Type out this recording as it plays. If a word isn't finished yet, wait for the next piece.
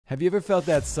Have you ever felt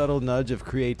that subtle nudge of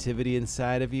creativity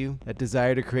inside of you? That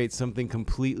desire to create something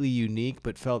completely unique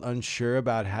but felt unsure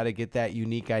about how to get that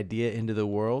unique idea into the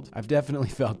world? I've definitely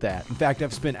felt that. In fact,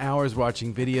 I've spent hours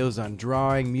watching videos on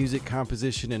drawing, music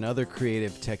composition, and other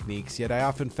creative techniques, yet I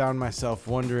often found myself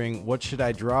wondering, what should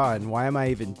I draw and why am I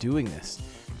even doing this?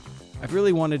 I've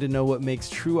really wanted to know what makes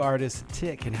true artists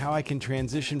tick and how I can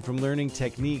transition from learning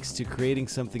techniques to creating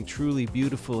something truly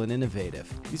beautiful and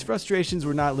innovative. These frustrations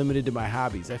were not limited to my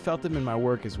hobbies. I felt them in my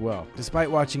work as well. Despite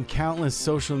watching countless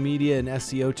social media and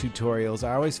SEO tutorials,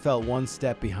 I always felt one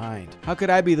step behind. How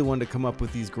could I be the one to come up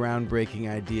with these groundbreaking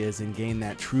ideas and gain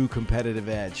that true competitive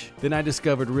edge? Then I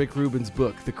discovered Rick Rubin's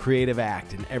book, The Creative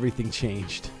Act, and everything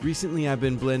changed. Recently, I've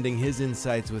been blending his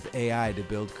insights with AI to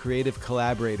build creative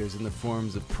collaborators in the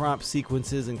forms of prompts,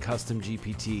 sequences, and custom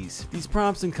GPTs. These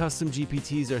prompts and custom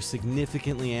GPTs are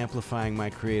significantly amplifying my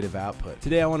creative output.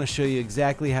 Today I want to show you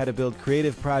exactly how to build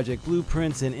creative project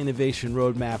blueprints and innovation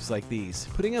roadmaps like these.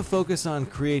 Putting a focus on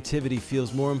creativity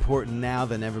feels more important now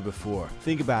than ever before.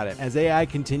 Think about it. As AI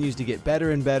continues to get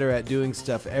better and better at doing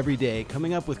stuff every day,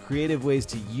 coming up with creative ways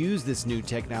to use this new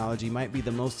technology might be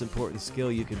the most important skill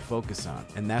you can focus on.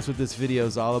 And that's what this video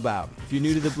is all about. If you're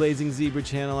new to the Blazing Zebra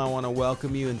channel, I want to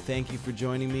welcome you and thank you for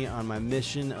joining me on my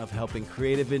mission of helping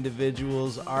creative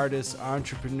individuals, artists,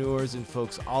 entrepreneurs, and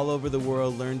folks all over the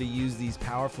world learn to use these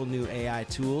powerful new AI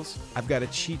tools. I've got a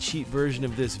cheat sheet version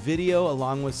of this video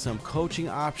along with some coaching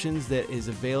options that is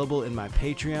available in my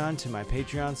Patreon to my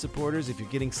Patreon supporters. If you're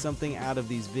getting something out of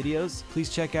these videos,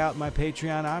 please check out my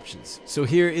Patreon options. So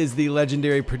here is the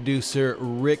legendary producer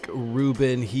Rick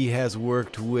Rubin. He has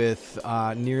worked with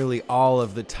nearly all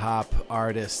of the top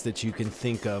artists that you can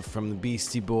think of, from the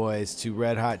Beastie Boys to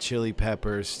Red Hot Chili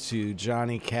Peppers to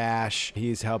Johnny Cash.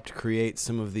 He's helped create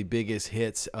some of the biggest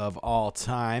hits of all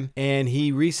time. And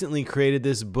he recently created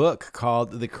this book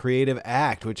called The Creative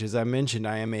Act, which, as I mentioned,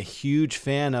 I am a huge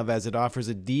fan of as it offers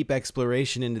a deep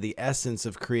exploration into the essence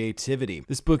of creativity.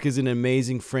 This book is an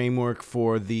amazing framework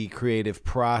for the creative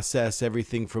process,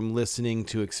 everything from listening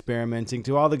to experimenting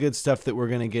to all the good stuff that we're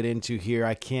going to get into here.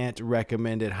 I can't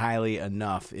recommend it highly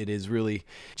enough. It has really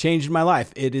changed my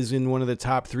life. It is in one of the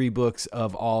top 3 books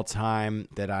of all time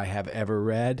that I have ever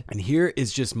read. And here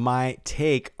is just my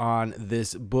take on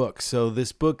this book. So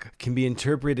this book can be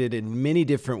interpreted in many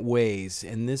different ways,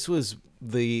 and this was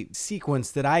the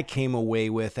sequence that I came away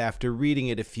with after reading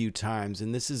it a few times,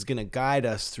 and this is going to guide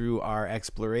us through our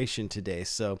exploration today.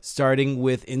 So starting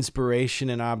with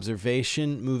inspiration and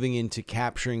observation, moving into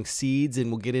capturing seeds, and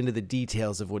we'll get into the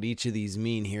details of what each of these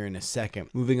mean here in a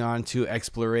second. Moving on to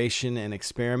exploration and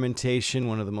experimentation,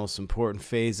 one of the most important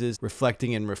phases.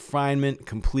 Reflecting and refinement,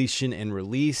 completion and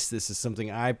release. This is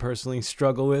something I personally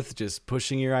struggle with, just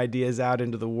pushing your ideas out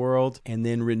into the world. And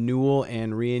then renewal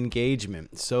and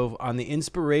re-engagement. So on the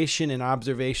inspiration and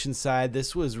observation side,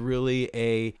 this was really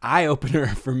a eye-opener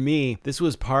for me. This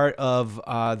was part of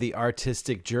the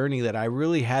artistic journey that I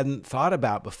really hadn't thought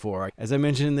about before. As I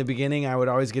mentioned in the beginning, I would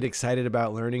always get excited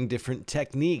about learning different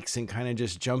techniques and kind of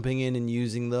just jumping in and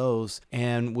using those,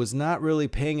 and was not really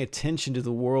paying attention to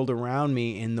the world around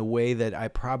me in the way that I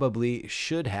probably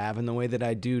should have, in the way that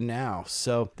I do now.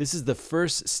 So this is the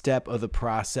first step of the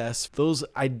process. Those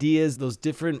ideas, those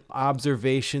different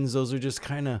observations, those are just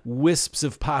kind of wisps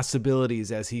of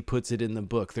possibilities, as he puts it in the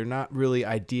book. They're not really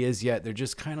ideas yet. They're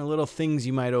just kind of little things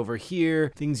you might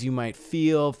overhear, things you might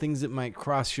feel, things that might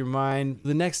cross your mind.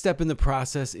 The next step in the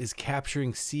process is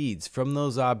capturing seeds from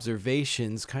those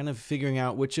observations, kind of figuring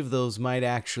out which of those might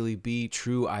actually be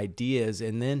true ideas,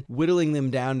 and then whittling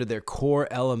them down to their core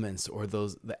elements, or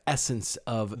the essence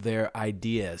of their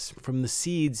ideas. From the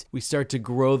seeds, we start to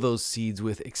grow those seeds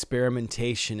with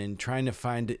experimentation and trying to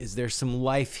find, is there some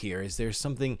life here? Is there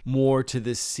something more to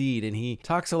this seed? And he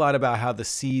talks a lot about how the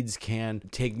seeds can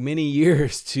take many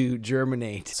years to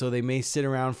germinate, so they may sit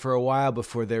around for a while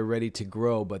before they're ready to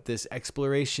grow. But this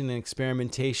exploration and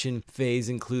experimentation phase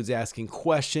includes asking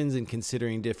questions and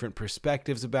considering different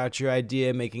perspectives about your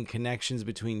idea, making connections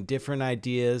between different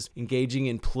ideas, engaging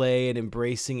in play, and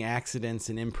embracing accidents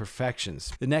and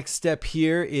imperfections. The next step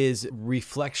here is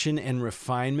reflection and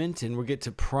refinement, and we'll get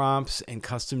to prompts and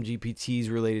custom GPTs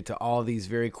related to all of these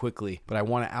very quickly, but I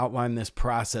want to outline this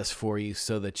process for you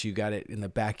so that you got it in the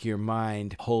back of your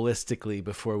mind holistically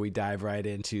before we dive right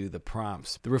into the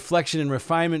prompts. The reflection and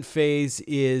refinement phase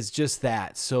is just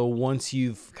that. So once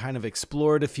you've kind of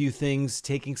explored a few things,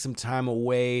 taking some time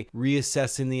away,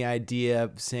 reassessing the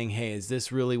idea, saying, hey, is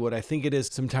this really what I think it is?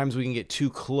 Sometimes we can get too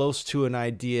close to an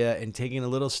idea, and taking a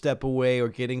little step away or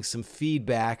getting some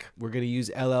feedback. We're going to use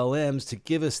LLMs to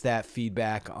give us that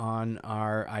feedback on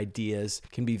our ideas,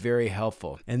 can be very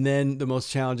helpful. And then the most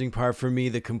challenging part for me,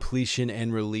 the completion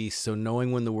and release. So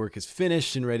knowing when the work is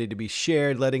finished and ready to be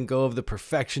shared, letting go of the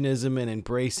perfectionism and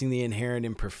embracing the inherent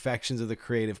imperfections of the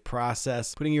creative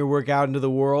process, putting your work out into the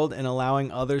world and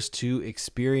allowing others to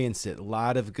experience it. A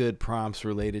lot of good prompts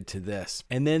related to this.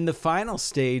 And then the final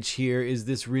stage here is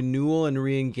this renewal and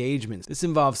re-engagement. This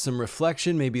involves some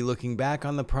reflection, maybe looking back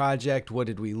on the project. What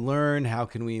did we learn? How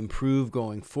can we improve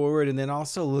going forward? And then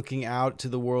also looking out to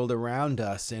the world around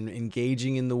us and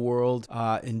engaging in the world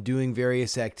and doing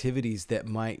various activities that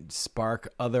might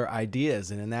spark other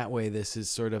ideas. And in that way, this is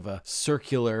sort of a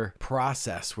circular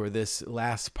process where this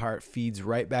last part feeds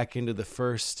right back into the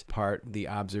first part, the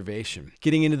observation.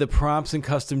 Getting into the prompts and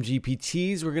custom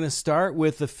GPTs, we're going to start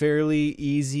with a fairly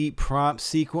easy prompt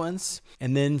sequence.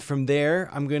 And then from there,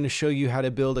 I'm going to show you how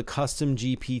to build a custom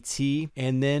GPT.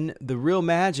 And then the real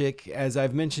magic, as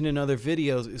I've mentioned in other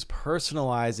videos, is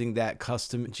personalizing that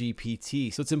custom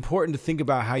GPT. So it's important to think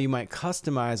about how you might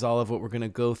customize all of what we're going to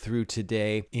go through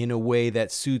today in a way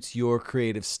that suits your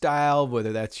creative style,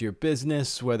 whether that's your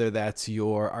business, whether that's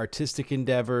your artistic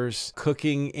endeavors,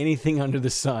 cooking, anything under the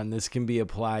sun this can be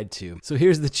applied to. So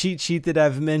here's the cheat sheet that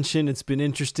I've mentioned. It's been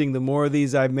interesting. The more of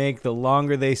these I make, the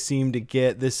longer they seem to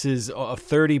get. This is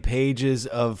 30 pages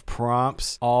of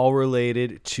prompts, all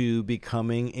related to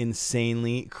becoming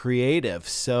insanely creative.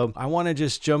 So I want to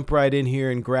just jump right in here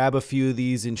and grab a few of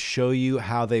these and show you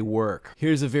how they work.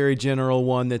 Here's a very general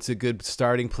one that's a good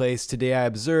starting place. Today I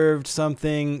observed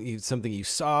something you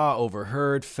saw,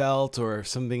 overheard, felt, or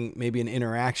something, maybe an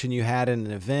interaction you had in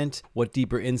an event. What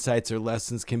deeper insights or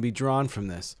lessons can be drawn from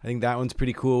this? I think that one's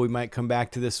pretty cool. We might come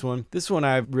back to this one. This one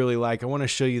I really like. I want to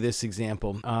show you this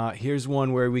example. Here's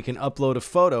one where we can upload a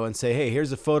photo and say, hey,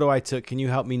 here's a photo I took. Can you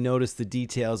help me notice the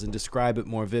details and describe it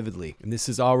more vividly? And this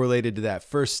is all related to that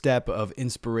first step of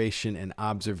inspiration and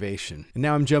observation. And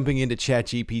now I'm jumping into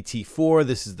ChatGPT 4.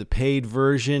 This is the paid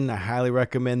version. I highly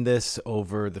recommend this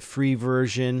over the free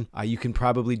version. You can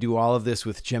probably do all of this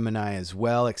with Gemini as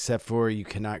well, except for you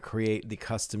cannot create the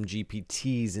custom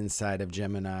GPTs inside of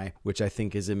Gemini, which I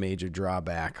think is a major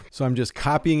drawback. So I'm just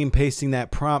copying and pasting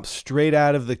that prompt straight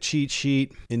out of the cheat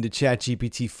sheet into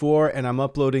ChatGPT 4, and I'm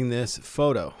uploading this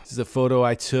photo. This is a photo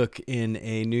I took in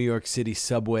a New York City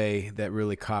subway that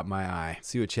really caught my eye.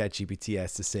 See what ChatGPT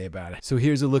has to say about it. So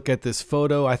here's a look at this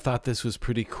photo. I thought this was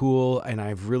pretty cool, and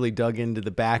I've really dug into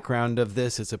the background of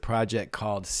this. It's a project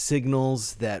called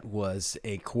Signals that was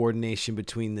a coordination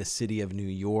between the city of New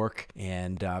York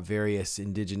and various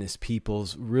indigenous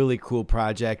peoples. Really cool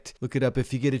project. Look it up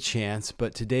if you get a chance.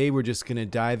 But today we're just going to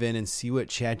dive in and see what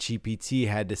ChatGPT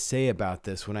had to say about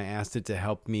this when I asked it to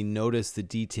help me notice the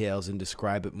details and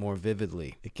describe it more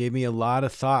vividly. It gave me a lot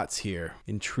of thoughts here.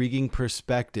 Intriguing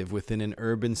perspective within an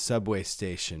urban subway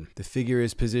station. The figure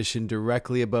is positioned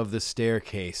directly above the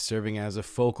staircase, serving as a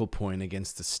focal point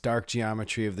against the stark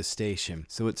geometry of the station.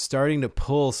 So it's starting to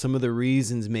pull some of the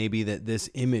reasons maybe that this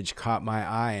image caught my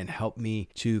eye and helped me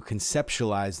to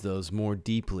conceptualize those more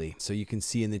deeply. So you can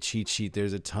see in the cheat sheet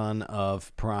there's a ton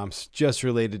of prompts just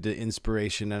related to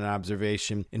inspiration and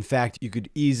observation. In fact, you could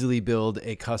easily build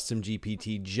a custom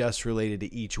GPT just related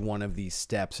to each one of these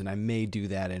steps, and I may do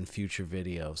that in future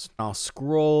videos. I'll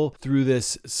scroll through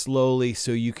this slowly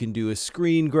so you can do a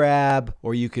screen grab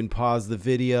or you can pause the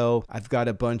video. I've got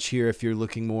a bunch here if you're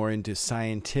looking more into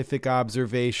scientific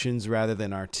observations rather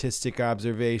than artistic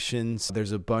observations.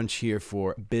 There's a bunch here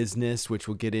for business, which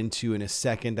we'll get into in a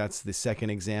second. That's the second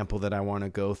example that I want to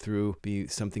go through, be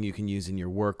something you can use in your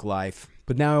work life.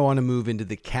 But now I want to move into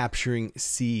the capturing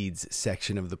seeds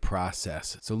section of the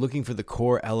process. So looking for the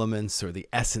core elements or the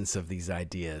essence of these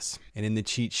ideas. And in the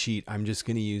cheat sheet, I'm just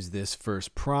going to use this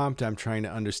first prompt. I'm trying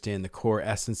to understand the core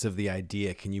essence of the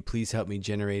idea. Can you please help me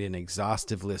generate an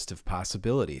exhaustive list of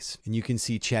possibilities? And you can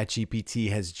see ChatGPT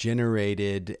has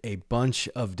generated a bunch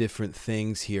of different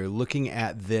things here, looking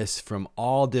at this from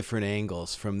all different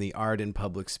angles, from the art in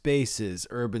public spaces,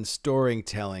 urban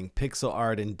storytelling, pixel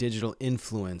art and digital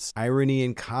influence, irony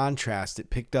and contrast.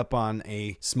 It picked up on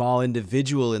a small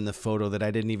individual in the photo that I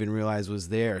didn't even realize was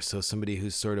there. So somebody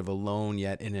who's sort of alone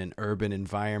yet in an urban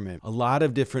environment. A lot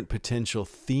of different potential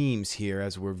themes here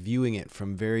as we're viewing it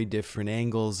from very different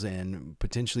angles and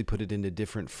potentially put it into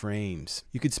different frames.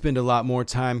 You could spend a lot more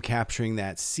time capturing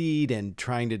that seed and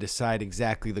trying to decide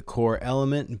exactly the core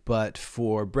element, but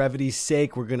for brevity's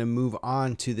sake, we're going to move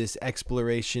on to this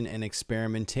exploration and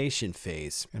experimentation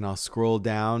phase. And I'll scroll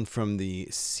down from the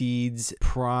seeds these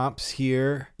prompts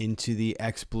here into the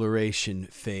exploration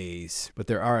phase. But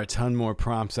there are a ton more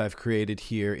prompts I've created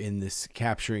here in this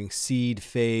capturing seed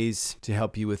phase to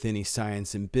help you with any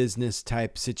science and business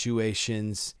type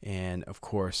situations and, of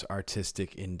course,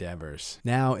 artistic endeavors.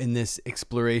 Now, in this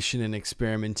exploration and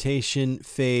experimentation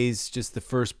phase, just the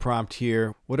first prompt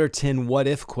here, what are 10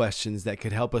 what-if questions that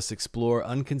could help us explore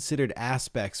unconsidered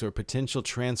aspects or potential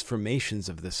transformations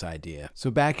of this idea?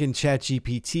 So back in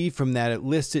ChatGPT, from that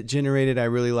list it generated, I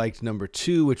really liked number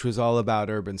 2, which was all about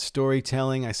urban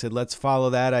storytelling. I said, let's follow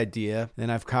that idea. Then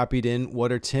I've copied in,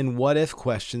 what are 10 what-if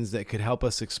questions that could help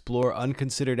us explore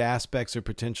unconsidered aspects or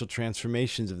potential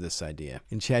transformations of this idea?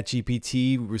 And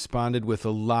ChatGPT responded with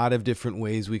a lot of different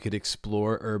ways we could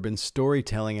explore urban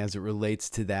storytelling as it relates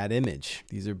to that image.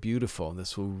 These are beautiful.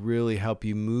 This will really help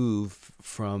you move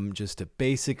from just a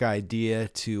basic idea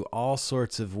to all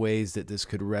sorts of ways that this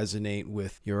could resonate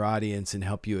with your audience and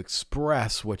help you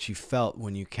express what you felt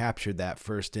when you captured that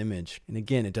first image. And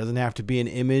again, it doesn't have to be an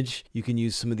image. You can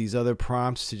use some of these other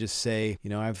prompts to just say,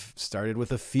 I've started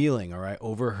with a feeling, or I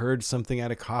overheard something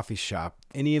at a coffee shop.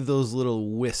 Any of those little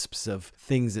wisps of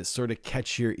things that sort of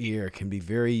catch your ear can be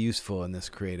very useful in this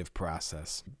creative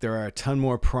process. There are a ton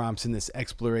more prompts in this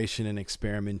exploration and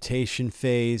experimentation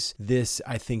phase. This,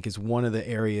 I think, is one of the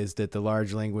areas that the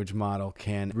large language model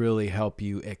can really help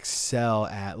you excel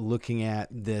at, looking at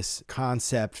this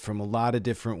concept from a lot of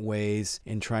different ways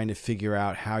and trying to figure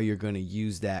out how you're going to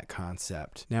use that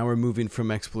concept. Now we're moving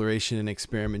from exploration and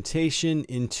experimentation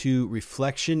into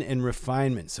reflection and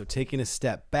refinement. So taking a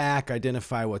step back,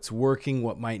 identify what's working,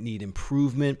 what might need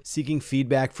improvement, seeking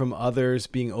feedback from others,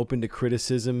 being open to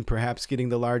criticism, perhaps getting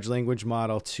the large language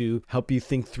model to help you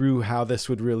think through how this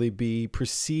would really be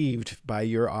perceived by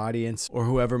your audience or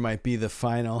whoever might be the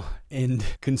final end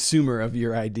consumer of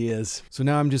your ideas. So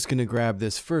now I'm just going to grab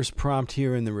this first prompt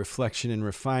here in the reflection and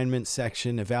refinement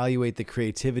section, evaluate the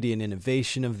creativity and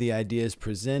innovation of the ideas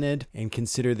presented, and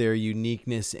consider their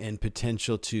uniqueness and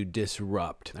potential to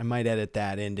disrupt. I might edit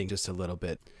that ending just a little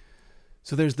bit.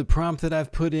 So there's the prompt that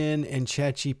I've put in, and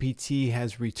ChatGPT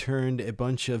has returned a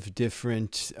bunch of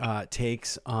different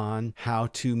takes on how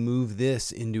to move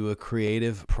this into a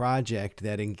creative project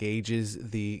that engages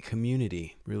the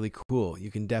community. Really cool.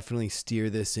 You can definitely steer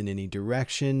this in any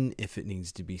direction, if it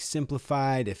needs to be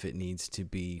simplified, if it needs to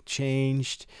be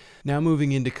changed. Now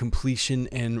moving into completion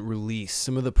and release.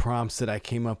 Some of the prompts that I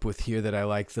came up with here that I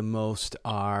like the most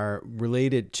are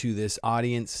related to this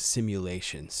audience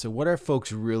simulation. So what are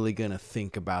folks really going to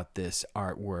think about this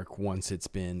artwork once it's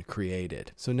been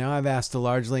created? So now I've asked a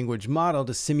large language model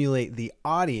to simulate the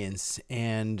audience,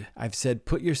 and I've said,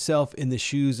 put yourself in the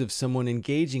shoes of someone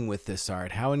engaging with this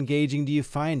art. How engaging do you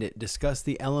find it? Discuss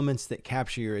the elements that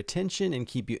capture your attention and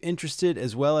keep you interested,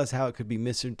 as well as how it could be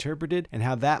misinterpreted and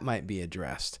how that might be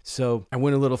addressed. So I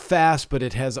went a little fast, but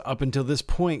it has up until this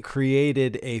point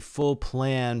created a full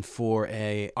plan for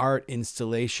a art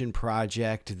installation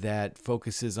project that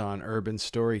focuses on urban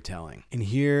storytelling. And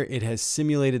here it has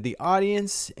simulated the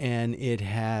audience, and it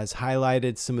has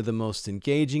highlighted some of the most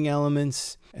engaging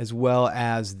elements, as well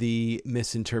as the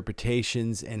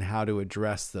misinterpretations and how to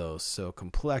address those. So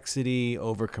complexity,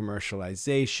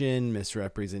 over-commercialization,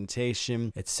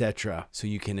 misrepresentation, etc. So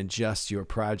you can adjust your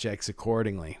projects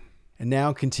accordingly. And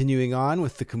now continuing on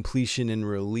with the completion and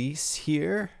release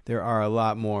here, there are a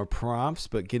lot more prompts,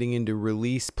 but getting into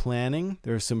release planning,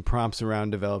 there are some prompts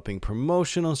around developing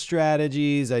promotional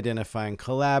strategies, identifying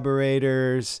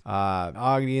collaborators,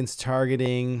 audience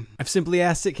targeting. I've simply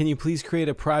asked it, can you please create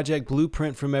a project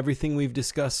blueprint from everything we've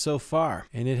discussed so far?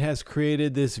 And it has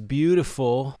created this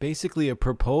beautiful, basically a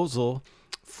proposal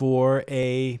for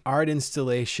a art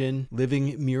installation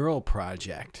living mural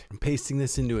project. I'm pasting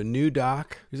this into a new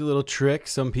doc. Here's a little trick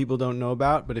some people don't know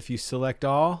about, but if you select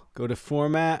all, go to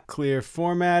format, clear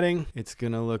formatting, it's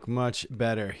gonna look much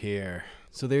better here.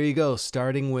 So there you go,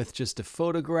 starting with just a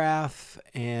photograph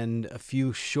and a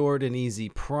few short and easy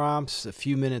prompts, a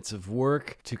few minutes of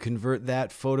work to convert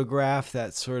that photograph,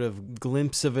 that sort of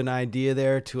glimpse of an idea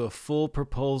there, to a full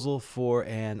proposal for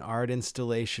an art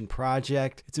installation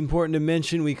project. It's important to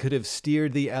mention we could have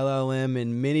steered the LLM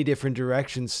in many different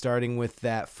directions, starting with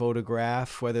that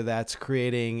photograph, whether that's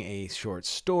creating a short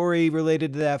story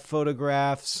related to that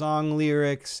photograph, song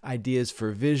lyrics, ideas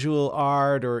for visual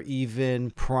art, or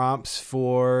even prompts for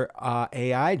for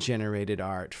AI generated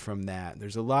art from that.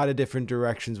 There's a lot of different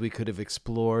directions we could have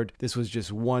explored. This was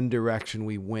just one direction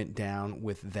we went down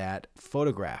with that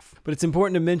photograph. But it's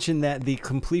important to mention that the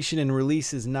completion and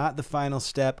release is not the final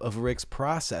step of Rick's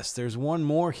process. There's one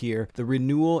more here, the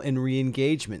renewal and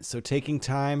re-engagement. So taking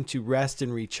time to rest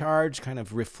and recharge, kind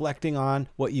of reflecting on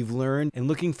what you've learned and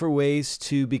looking for ways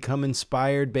to become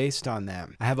inspired based on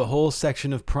them. I have a whole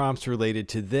section of prompts related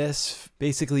to this.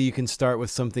 Basically, you can start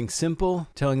with something simple,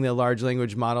 telling the large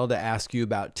language model to ask you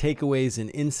about takeaways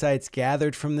and insights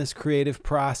gathered from this creative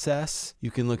process.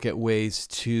 You can look at ways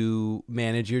to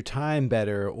manage your time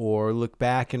better or look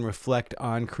back and reflect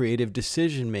on creative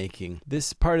decision making.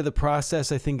 This part of the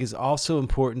process, I think, is also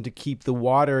important to keep the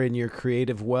water in your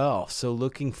creative well. So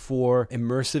looking for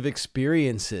immersive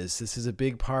experiences. This is a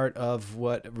big part of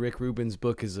what Rick Rubin's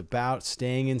book is about,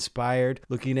 staying inspired,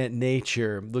 looking at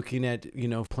nature, looking at,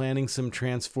 planning some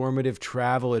transformative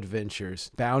travel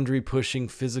adventures, boundary pushing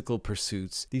physical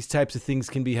pursuits. These types of things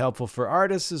can be helpful for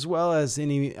artists as well as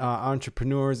any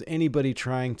entrepreneurs, anybody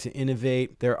trying to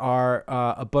innovate. There are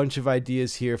a bunch of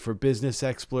ideas here for business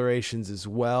explorations as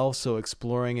well. So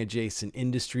exploring adjacent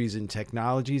industries and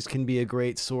technologies can be a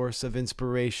great source of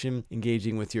inspiration.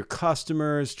 Engaging with your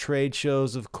customers, trade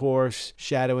shows, of course,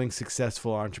 shadowing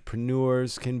successful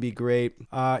entrepreneurs can be great.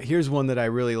 Here's one that I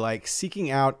really like, seeking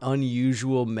out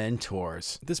unusual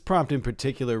mentors. This prompt in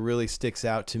particular really sticks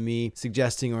out to me,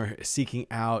 suggesting or seeking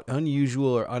out unusual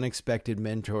or unexpected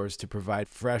mentors to provide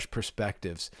fresh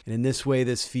perspectives. And in this way,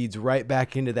 this feeds right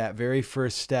back into that very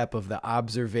first step of the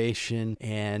observation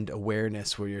and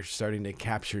awareness, where you're starting to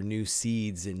capture new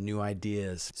seeds and new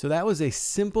ideas. So that was a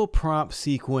simple prompt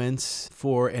sequence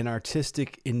for an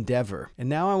artistic endeavor. And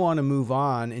now I want to move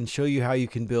on and show you how you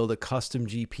can build a custom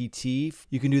GPT.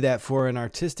 You can do that for an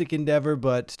artistic endeavor,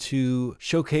 but to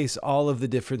showcase all of the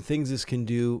different things this can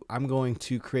do, I'm going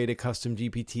to create a custom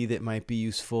GPT that might be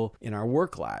useful in our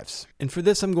work lives. And for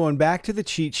this, I'm going back to the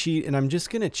cheat sheet and I'm just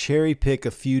going to cherry pick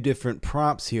a few different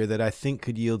prompts here that I think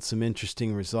could yield some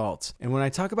interesting results. And when I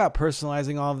talk about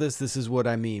personalizing all of this, this is what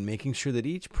I mean, making sure that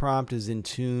each prompt is in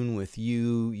tune with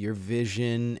you, your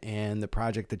vision, and the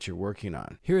project that you're working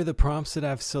on. Here are the prompts that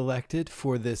I've selected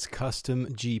for this custom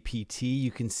GPT.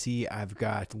 You can see I've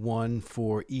got one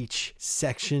for each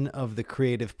section of the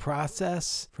creative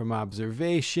process, from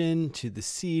observation to the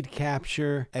seed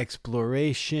capture,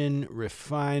 exploration,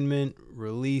 refinement,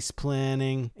 release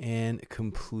planning, and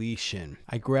completion.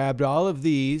 I grabbed all of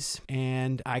these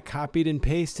and I copied and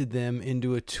pasted them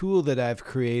into a tool that I've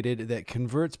created that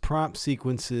converts prompt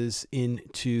sequences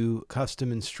into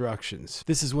custom instructions.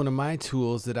 This is one of my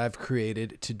tools that I've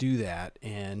created to do that,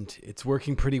 and it's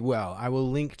working pretty well. I will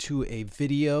link to a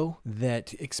video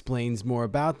that explains more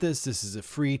about this. This is a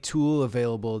free tool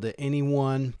available to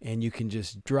anyone, and you can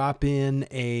just drop in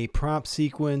a prompt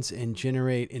sequence and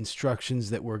generate instructions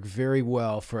that work very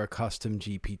well for a custom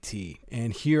GPT.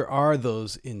 And here are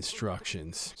those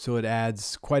instructions. So it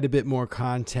adds quite a bit more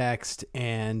context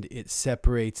and it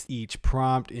separates each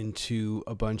prompt into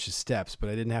a bunch of steps, but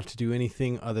I didn't have to do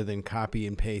anything other than copy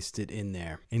and paste it in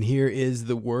there. And here is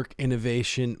the work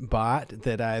innovation bot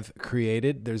that I've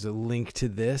created. There's a link to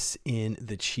this in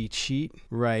the cheat sheet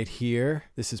right here.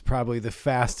 This is probably the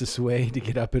fastest way to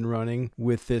get up and running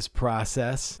with this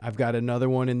process. I've got another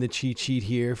one in the cheat sheet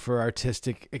here for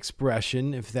artistic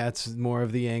expression, if that's more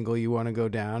of the angle you want to go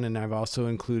down. And I've also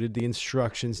included the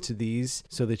instructions to these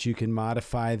so that you can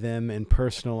modify them and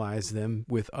personalize them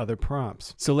with other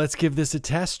prompts. So let's give this a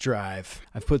test drive.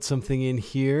 I've put something in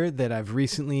here that I've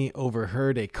recently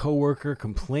overheard a coworker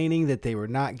complaining that they were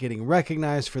not getting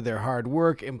recognized for their hard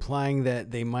work, implying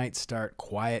that they might start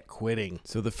quiet quitting.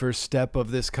 So the first step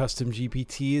of this custom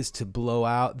GPT is to blow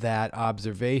out that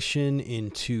observation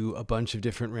into a bunch of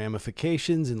different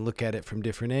ramifications and look at it from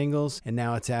different angles. And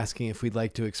now it's asking if we'd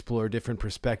like to explore different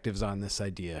perspectives on this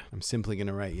idea. I'm simply going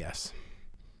to write yes.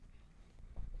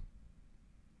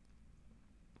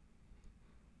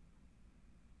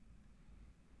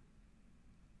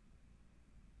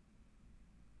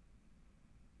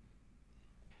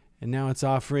 And now it's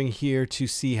offering here to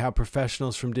see how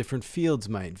professionals from different fields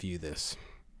might view this.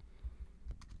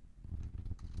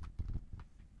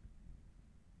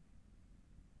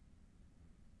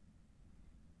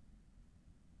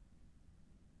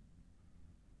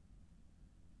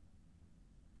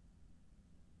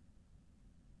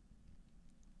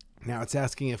 Now it's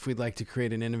asking if we'd like to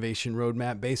create an innovation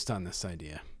roadmap based on this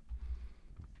idea.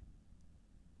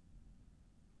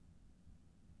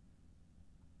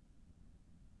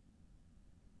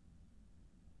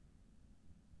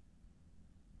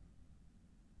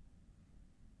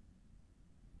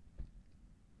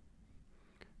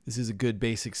 This is a good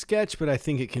basic sketch, but I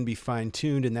think it can be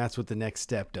fine-tuned, and that's what the next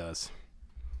step does.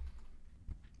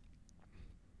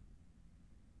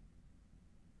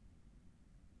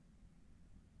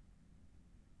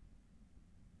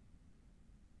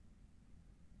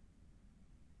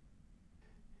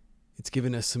 It's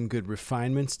given us some good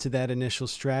refinements to that initial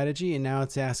strategy, and now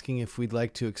it's asking if we'd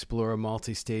like to explore a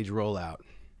multi-stage rollout.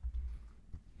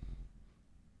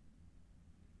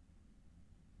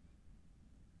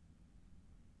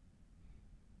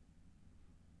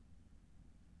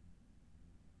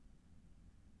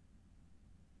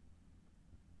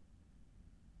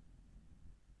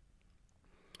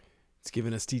 It's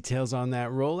given us details on that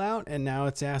rollout, and now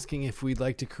it's asking if we'd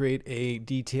like to create a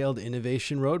detailed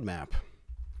innovation roadmap.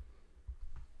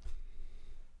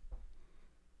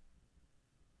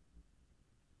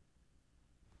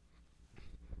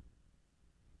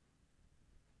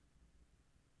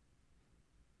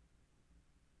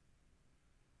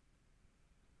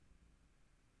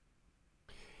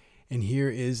 And here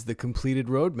is the completed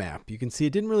roadmap. You can see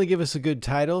it didn't really give us a good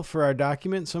title for our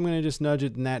document, so I'm going to just nudge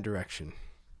it in that direction.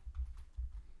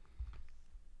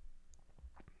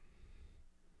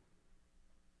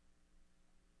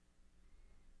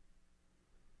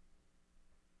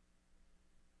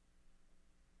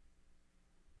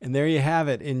 And there you have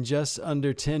it. In just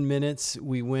under 10 minutes,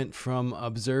 we went from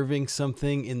observing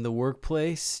something in the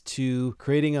workplace to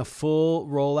creating a full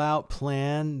rollout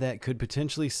plan that could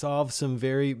potentially solve some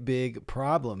very big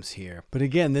problems here. But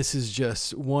again, this is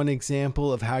just one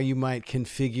example of how you might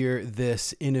configure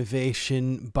this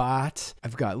innovation bot.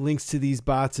 I've got links to these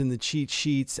bots in the cheat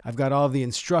sheets. I've got all the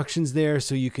instructions there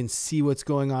so you can see what's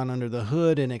going on under the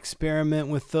hood and experiment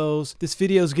with those. This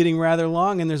video is getting rather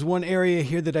long, and there's one area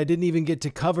here that I didn't even get to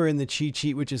cover in the cheat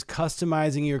sheet, which is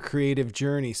customizing your creative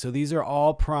journey. So these are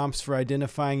all prompts for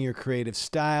identifying your creative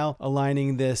style,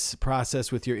 aligning this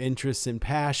process with your interests and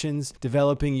passions,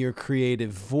 developing your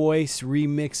creative voice,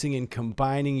 remixing and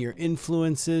combining your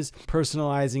influences,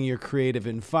 personalizing your creative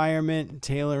environment,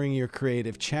 tailoring your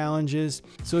creative challenges.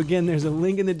 So again, there's a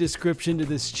link in the description to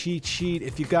this cheat sheet.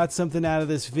 If you got something out of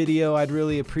this video, I'd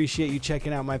really appreciate you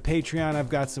checking out my Patreon. I've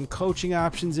got some coaching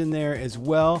options in there as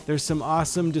well. There's some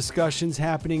awesome discussions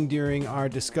happening during our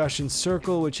discussion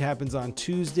circle, which happens on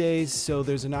Tuesdays. So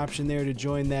there's an option there to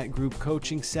join that group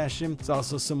coaching session. There's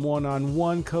also some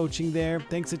one-on-one coaching there.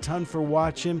 Thanks a ton for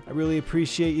watching. I really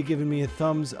appreciate you giving me a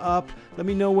thumbs up. Let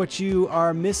me know what you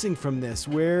are missing from this.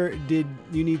 Where did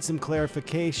you need some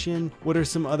clarification? What are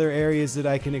some other areas that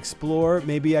I can explore?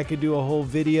 Maybe I could do a whole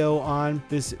video on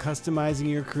this customizing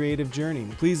your creative journey.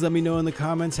 Please let me know in the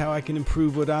comments how I can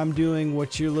improve what I'm doing,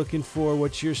 what you're looking for,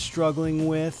 what you're struggling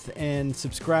with, and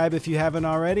subscribe if you haven't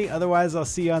already. Otherwise, I'll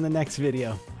see you on the next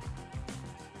video.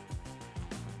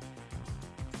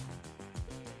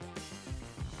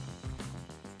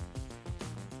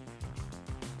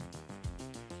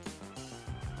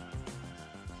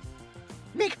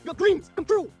 Make your dreams come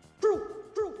true.